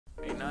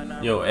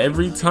Yo,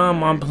 every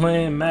time I'm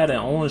playing Madden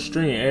on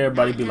stream,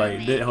 everybody be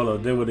like, hold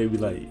on, then what they be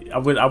like, I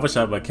wish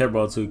I had my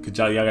camera too, cause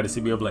y'all gotta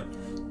see me up like,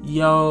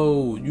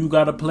 yo, you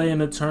gotta play in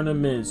the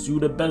tournaments, you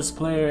the best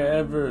player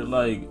ever,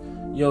 like,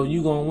 yo,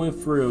 you gonna win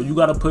for real, you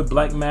gotta put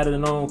Black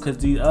Madden on, cause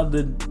these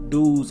other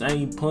dudes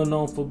ain't putting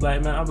on for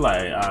Black Madden. I'm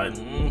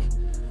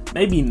like,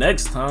 maybe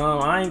next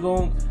time, I ain't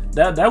gonna,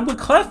 that with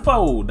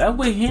Clefo, that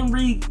with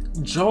Henry,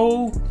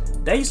 Joe,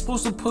 they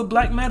supposed to put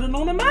Black Madden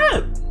on the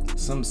map,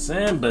 so I'm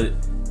saying, but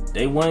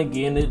they weren't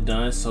getting it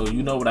done, so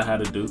you know what I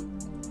had to do.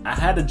 I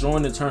had to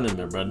join the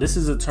tournament, bro. This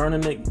is a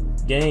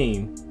tournament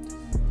game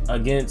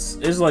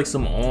against, it's like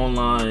some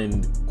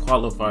online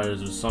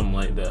qualifiers or something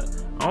like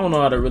that. I don't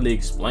know how to really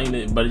explain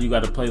it, but you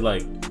got to play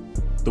like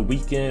the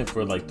weekend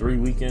for like 3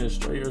 weekends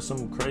straight or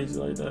something crazy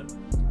like that.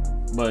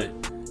 But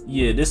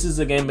yeah, this is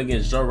a game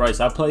against Joe Rice.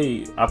 I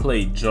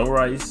played Joe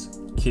Rice,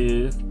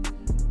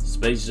 Kiv,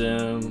 Space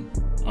Jam,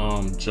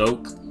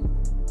 Joke.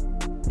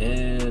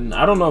 And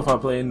I don't know if I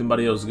play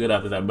anybody else good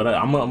after that, but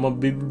I'm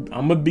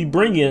gonna be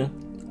bringing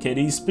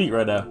KD speak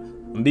right now.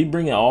 I'm gonna be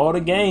bringing all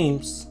the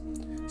games,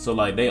 so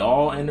like they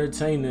all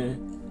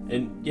entertaining,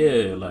 and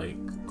yeah, like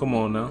come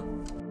on now.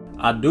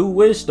 I do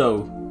wish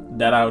though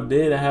that I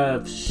did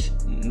have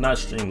not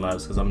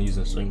Streamlabs, because I'm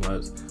using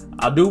Streamlabs.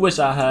 I do wish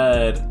I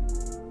had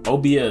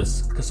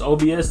OBS, because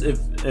OBS,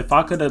 if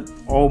I could have,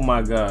 oh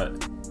my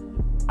god,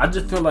 I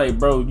just feel like,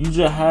 bro, you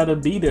just had to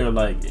be there.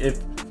 Like, if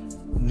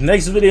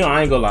next video,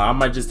 I ain't gonna lie, I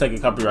might just take a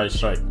copyright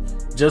strike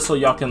just so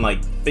y'all can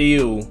like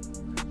feel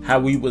how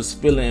we was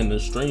feeling in the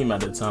stream at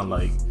the time.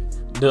 Like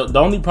the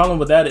only problem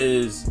with that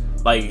is,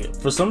 like,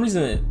 for some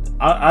reason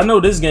I know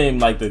this game,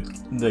 like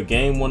the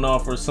game went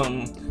off or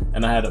something,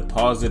 and I had to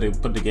pause it and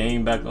put the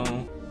game back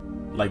on,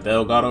 like the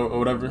Elgato or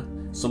whatever,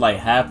 so like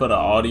half of the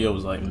audio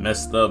was like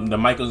messed up, the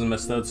mic was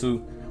messed up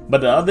too.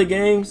 But the other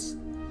games,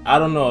 I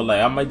don't know,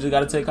 like I might just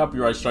gotta take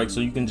copyright strike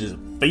so you can just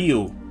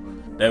feel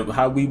that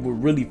how we were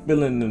really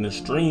feeling in the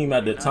stream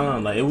at the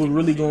time. Like it was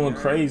really going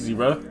crazy,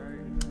 bro.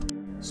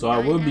 So I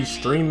will be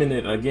streaming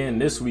it again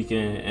this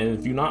weekend, and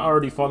if you're not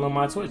already following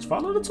my Twitch,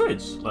 follow the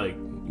Twitch. Like,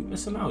 you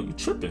missing out, you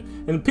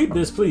tripping. And peep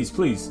this,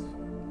 please.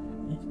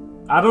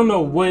 I don't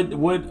know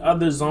what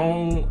other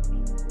zone.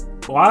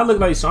 Well, I look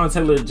like Sean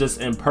Taylor just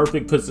in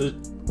perfect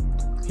position.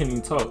 Can't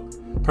even talk.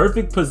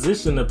 Perfect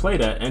position to play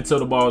that until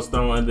the ball is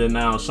thrown, and then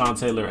now Sean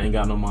Taylor ain't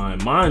got no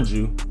mind. Mind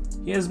you,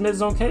 he has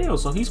mid-zone KO,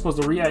 so he's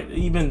supposed to react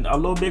even a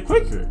little bit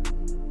quicker.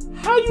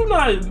 How you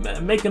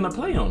not making a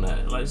play on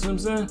that? Like, see what I'm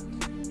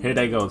saying? Here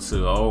they go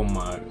too. Oh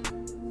my.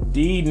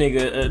 These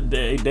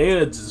nigga,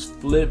 they'll just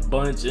flip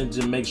bunch and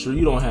just make sure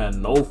you don't have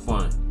no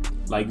fun.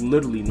 Like,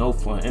 literally no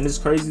fun. And it's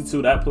crazy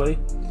too, that play.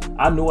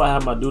 I knew I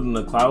had my dude in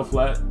the cloud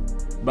flat,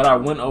 but I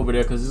went over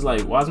there because it's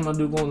like, why is my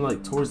dude going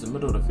like towards the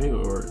middle of the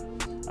field? Or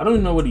I don't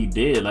even know what he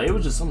did. Like, it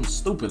was just something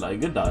stupid.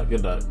 Like, good dog.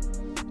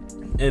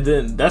 And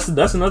then that's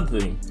another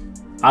thing.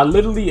 I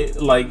literally,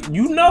 like,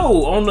 you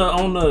know,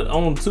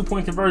 on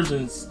 2-point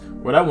conversions,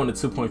 well, that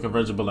wasn't a 2-point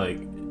conversion, but like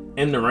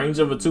in the range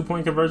of a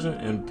 2-point conversion,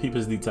 and peep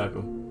his D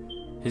tackle,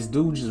 his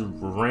dude just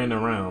ran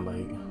around.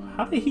 Like,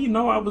 how did he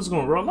know I was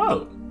gonna roll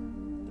out?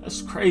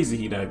 That's crazy,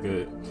 he that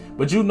good.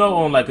 But you know,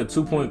 on like a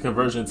 2-point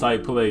conversion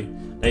type play,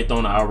 they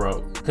throwing an out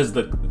route, because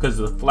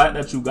the flat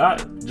that you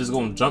got just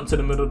gonna jump to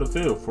the middle of the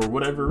field for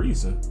whatever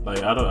reason.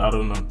 Like, I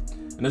don't know.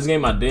 In this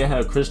game, I did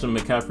have Christian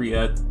McCaffrey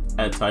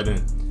at tight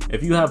end.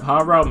 If you have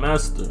High Route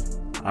Master,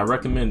 I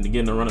recommend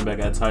getting a running back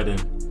at tight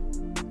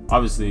end.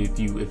 Obviously, if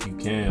you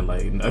can,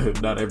 like,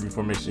 not every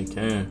formation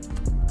can.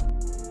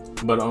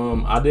 But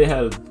I did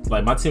have,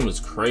 like, my team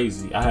was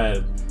crazy. I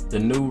had the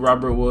new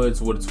Robert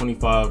Woods with the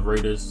 25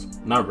 Raiders,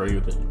 not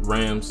Raiders,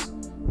 Rams,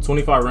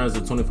 25 Rams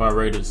and 25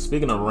 Raiders.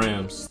 Speaking of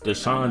Rams,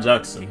 Deshaun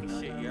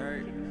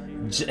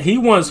Jackson, he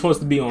wasn't supposed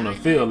to be on the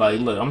field. Like,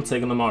 look, I'm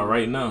taking him out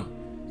right now.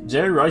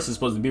 Jerry Rice is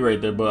supposed to be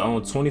right there, but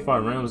on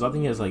 25 Rams, I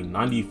think he has like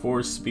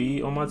 94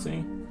 speed on my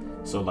team.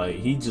 So like,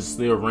 he just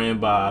still ran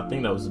by, I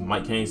think that was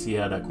Mike Haynes, he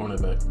had that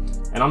cornerback.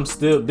 And I'm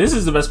still, this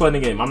is the best play in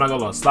the game. I'm not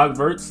gonna lie, stock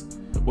verts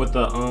with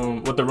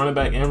the running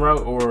back in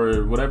route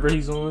or whatever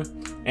he's on,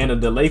 and a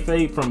delay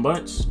fade from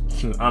bunch.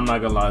 I'm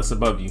not gonna lie, it's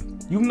above you.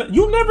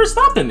 You never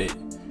stopping it,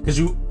 cause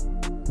you,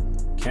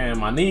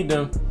 Cam, I need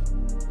them.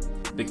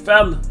 Big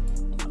fella,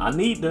 I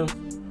need them.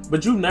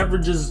 But you never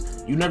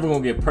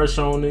gonna get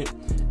pressure on it.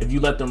 If you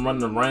let them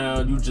run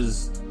around, you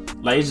just,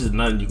 like, it's just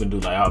nothing you can do.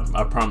 Like,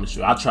 I promise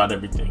you, I tried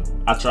everything.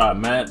 I tried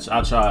match,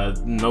 I tried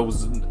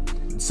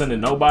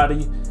sending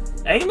nobody.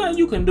 Ain't nothing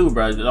you can do,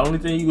 bro. The only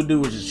thing you can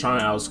do is just try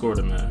and outscore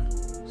the man.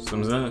 See what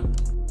I'm saying?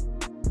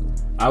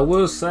 I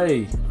will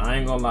say, I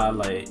ain't gonna lie,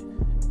 like,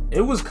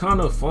 it was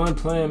kind of fun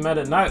playing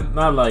Madden.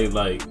 Not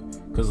like,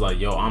 cause like,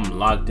 yo, I'm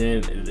locked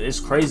in. It's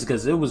crazy,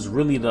 cause it was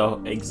really the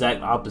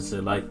exact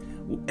opposite. Like,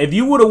 if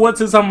you would have went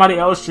to somebody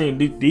else's stream,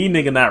 these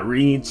nigga not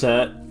reading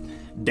chat.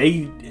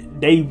 They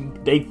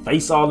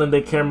face all in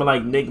their camera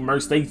like Nick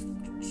Merckx. They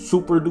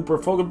super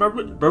duper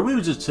focused, bro. We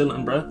was just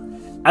chilling, bro.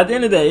 At the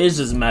end of the day, it's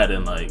just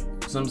Madden. Like, you know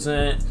what I'm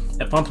saying?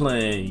 If I'm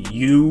playing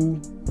you,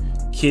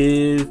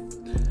 Kid,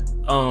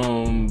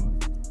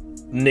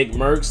 Nick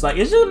Merckx. Like,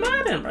 it's just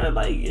Madden, bro.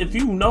 Like, if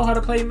you know how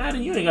to play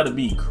Madden, you ain't gotta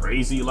be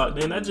crazy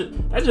locked in. That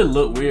just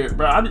look weird,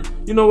 bro.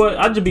 You know what?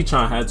 I just be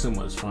trying to have too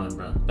much fun,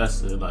 bro.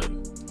 That's it. Like,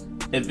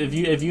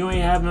 if you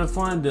ain't having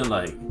fun, then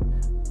like,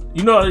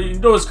 you know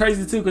it's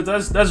crazy too,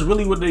 because that's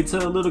really what they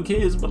tell little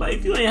kids. But like,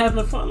 if you ain't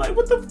having fun, like,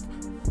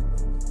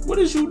 what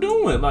is you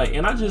doing? Like,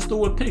 and I just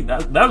threw a pick.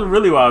 That's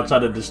really why I tried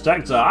to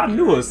distract y'all. I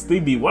knew a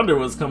Stevie Wonder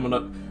was coming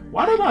up.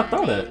 Why did I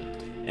throw that?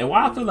 And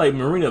why I feel like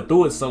Marino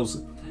threw it so.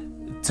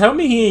 Tell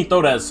me he ain't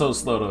throw that so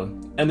slow though.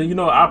 And then, you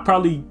know, I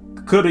probably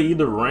could have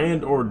either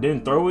ran or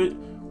didn't throw it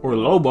or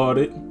lowballed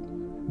it.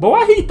 But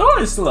why he throw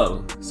it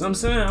slow? So I'm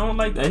saying I don't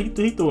like that. He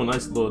threw a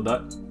nice little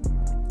dot.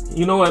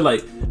 You know what?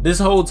 Like, this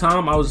whole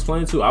time I was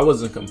playing too, I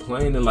wasn't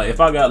complaining. Like, if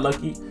I got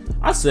lucky,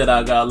 I said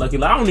I got lucky.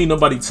 Like, I don't need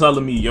nobody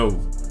telling me, yo,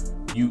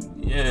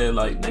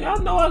 like, nigga,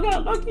 I know I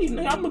got lucky.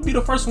 Nigga, I'm gonna be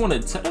the first one to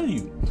tell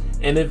you.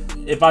 And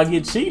if I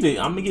get cheated,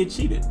 I'm gonna get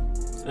cheated.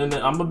 And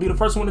then I'm gonna be the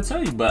first one to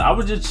tell you. But I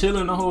was just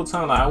chilling the whole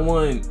time. Like, I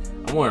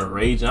wasn't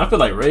raging. I feel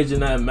like raging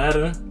that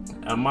matter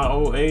at my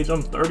old age.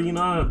 I'm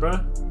 39, bro.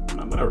 I'm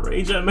not gonna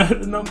rage at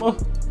matter no more.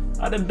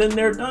 I done been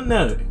there, done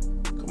that.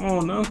 Come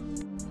on now.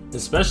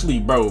 Especially,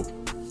 bro,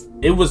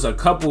 it was a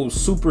couple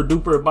super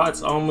duper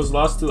bots I almost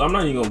lost to. I'm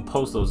not even gonna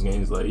post those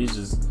games. Like, it's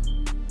just,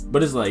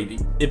 but it's like,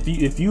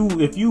 if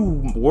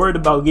you worried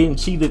about getting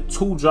cheated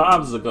 2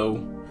 drives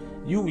ago,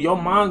 your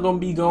mind gonna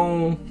be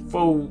gone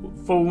for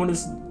when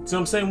it's, you know what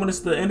I'm saying, when it's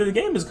the end of the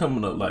game is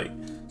coming up. Like,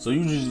 so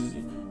you just,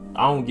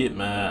 I don't get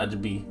mad.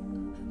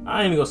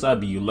 I ain't gonna say I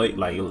be like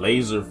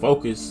laser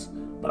focused,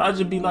 but I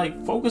just be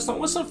like focused on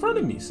what's in front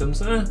of me. See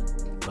what I'm saying?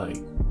 Like,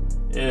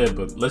 yeah,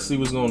 but let's see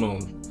what's going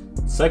on.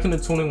 2nd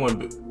and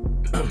 21.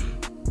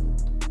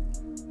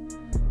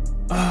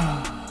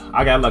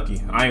 I got lucky.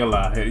 I ain't gonna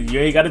lie. You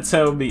ain't gotta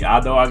tell me. I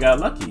know I got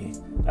lucky.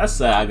 That's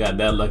sad I got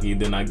that lucky.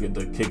 Then I get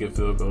the kick and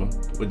field goal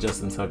with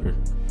Justin Tucker.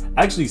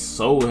 I actually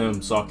sold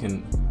him so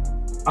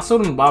I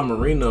sold him to buy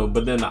Marino,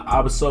 but then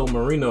I sold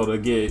Marino to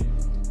get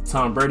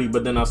Tom Brady,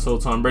 but then I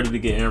sold Tom Brady to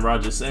get Aaron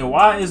Rodgers. And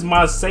why is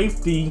my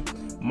safety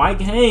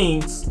Mike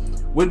Haynes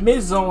with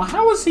mid zone?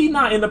 How is he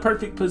not in the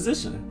perfect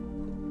position?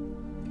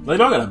 Like,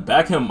 I gotta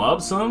back him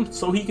up some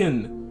so he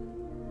can.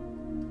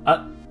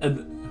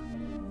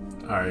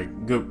 All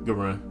right, good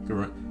run.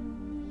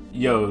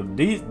 Yo,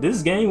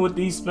 this game with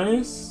these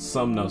spins,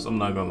 something else. I'm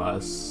not gonna lie,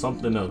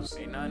 something else.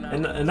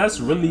 And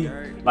that's really,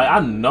 like, I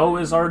know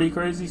it's already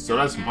crazy, so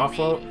that's my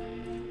fault.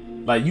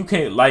 Like, you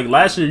can't, like,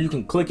 last year you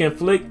can click and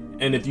flick,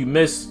 and if you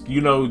miss,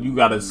 you know, you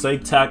gotta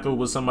safe tackle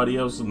with somebody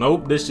else.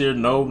 Nope, this year,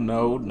 no.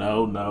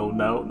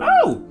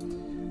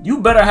 You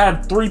better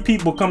have 3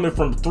 people coming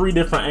from 3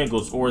 different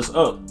angles, or it's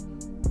up.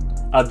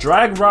 A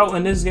drag route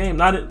in this game,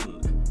 not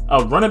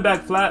a running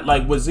back flat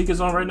like what Zeke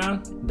is on right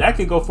now, that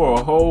could go for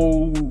a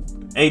whole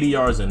 80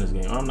 yards in this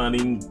game. I'm not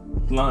even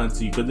lying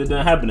to you, because it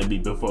didn't happen to me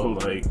before.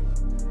 Like,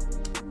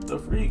 the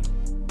freak.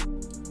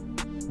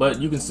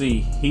 But you can see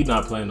he's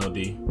not playing no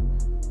D.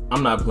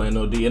 I'm not playing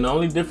no D, and the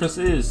only difference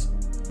is,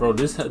 bro,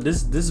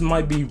 this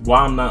might be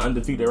why I'm not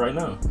undefeated right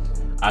now.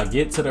 I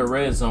get to the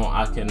red zone,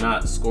 I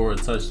cannot score a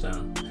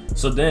touchdown.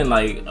 So then,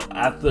 like,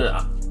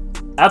 after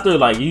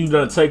like you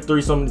done take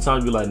 3 so many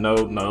times, you be like,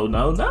 no.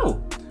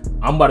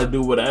 I'm about to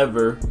do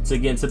whatever to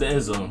get into the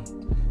end zone.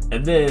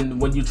 And then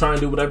when you try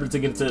and do whatever to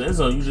get into the end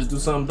zone, you just do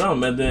something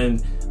dumb. And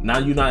then now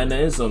you're not in the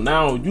end zone.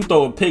 Now you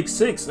throw a pick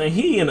 6 and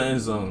he in the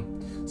end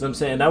zone. So I'm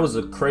saying that was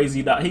a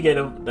crazy dot. He gave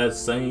him the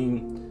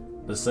same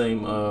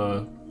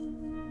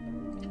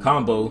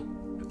combo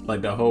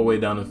like the whole way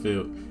down the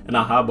field. And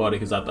I highballed it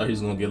because I thought he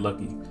was gonna get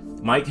lucky.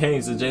 Mike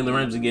Haynes and Jalen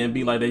Ramsey getting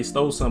beat like they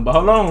stole something. But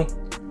hold on.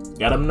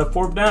 Got him in the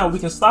 4th down. We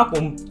can stop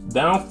him.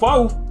 Down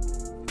 4.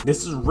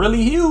 This is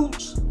really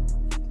huge.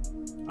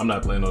 I'm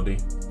not playing no D.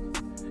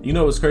 You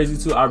know what's crazy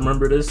too? I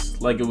remember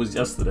this like it was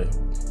yesterday,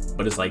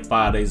 but it's like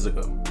 5 days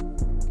ago.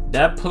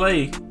 That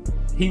play,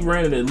 he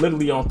ran it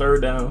literally on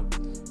 3rd down,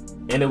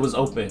 and it was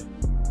open.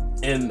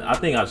 And I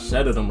think I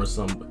shedded him or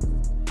something.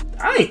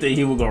 I didn't think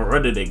he was gonna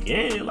run it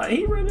again. Like,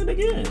 he ran it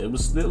again. It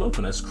was still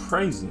open. That's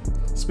crazy.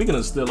 Speaking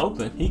of still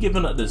open, he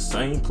giving up the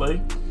same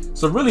play.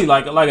 So really,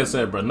 like I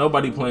said, bro,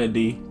 nobody playing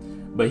D,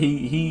 but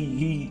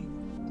he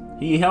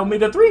held me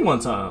to 3 one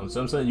time. So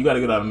I'm saying, you gotta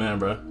get out of man,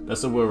 bro.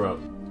 That's a wheel route.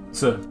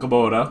 So come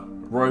on now,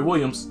 Roy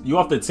Williams, you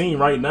off the team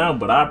right now,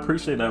 but I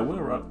appreciate that wheel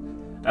route.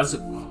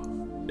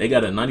 They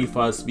got a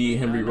 95 speed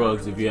Henry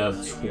Ruggs. If you have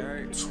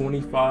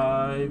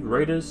 25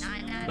 Raiders,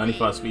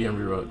 95 speed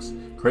Henry Ruggs.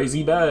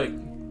 Crazy bag.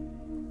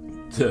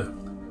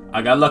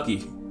 I got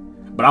lucky,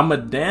 but I'm a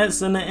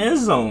dance in the end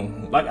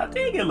zone. Like, I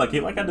did get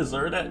lucky. Like, I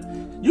deserve that.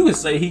 You could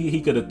say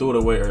he could have threw it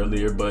away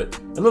earlier, but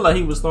it looked like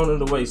he was throwing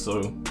it away.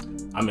 So,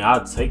 I mean,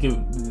 I'll take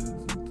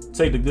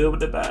the good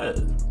with the bad.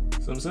 See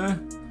what I'm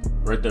saying?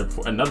 Right there,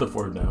 for another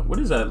 4th down. What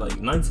is that, like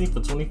 19 for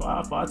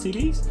 25, 5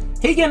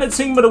 TDs? He getting a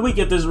team of the week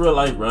at this real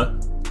life, bro.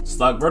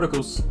 Stock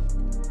verticals.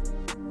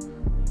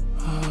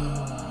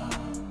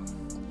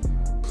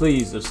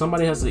 Please, if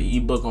somebody has an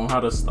ebook on how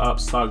to stop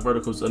stock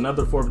verticals,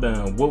 another 4th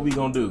down, what we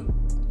gonna do?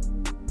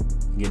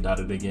 get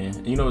dotted again.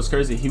 And you know what's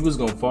crazy? He was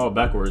gonna fall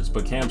backwards,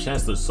 but Cam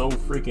Chancellor's so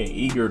freaking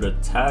eager to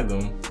tag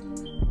him.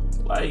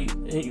 Like,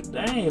 hey,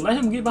 dang, let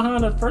him get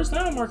behind the first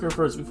down marker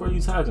first before you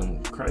tag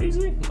him.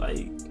 Crazy?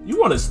 Like, you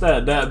want to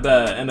stat that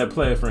bad in that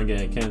play friend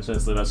game, Cam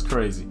Chancellor? That's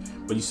crazy.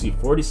 But you see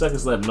 40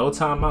 seconds left, no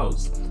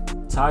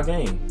timeouts, tie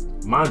game.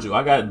 Mind you,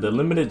 I got the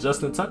limited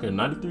Justin Tucker,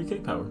 93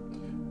 kick power.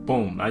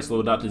 Boom, nice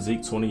little dot to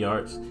Zeke, 20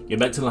 yards. Get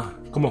back to the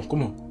line. Come on,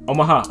 come on.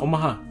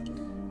 Omaha.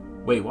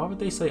 Wait, why would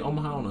they say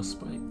Omaha on a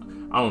spike?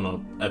 I don't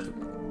know. After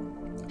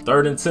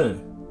 3rd and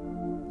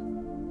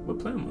 10. What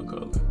play am I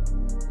calling?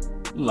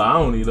 I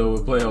don't even know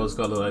what play I was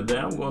calling. Like,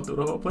 damn, I'm going through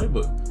the whole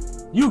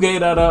playbook. You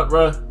gave that up,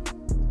 bruh.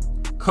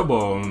 Come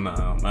on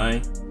now,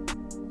 man.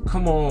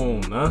 Come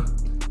on, huh?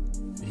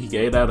 He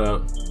gave that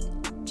up.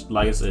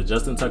 Like I said,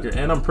 Justin Tucker.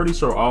 And I'm pretty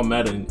sure all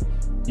Madden,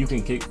 you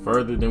can kick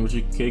further than what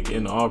you can kick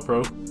in All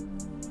Pro.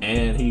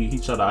 And he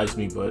tried to ice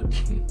me, but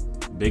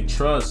big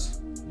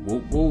trust.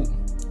 Whoop, whoop.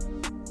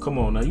 Come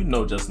on now, you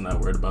know Justin not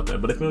worried about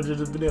that. But if you enjoyed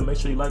this video, make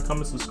sure you like,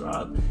 comment,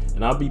 subscribe.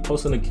 And I'll be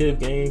posting a kid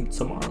game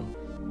tomorrow. See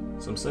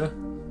what I'm saying?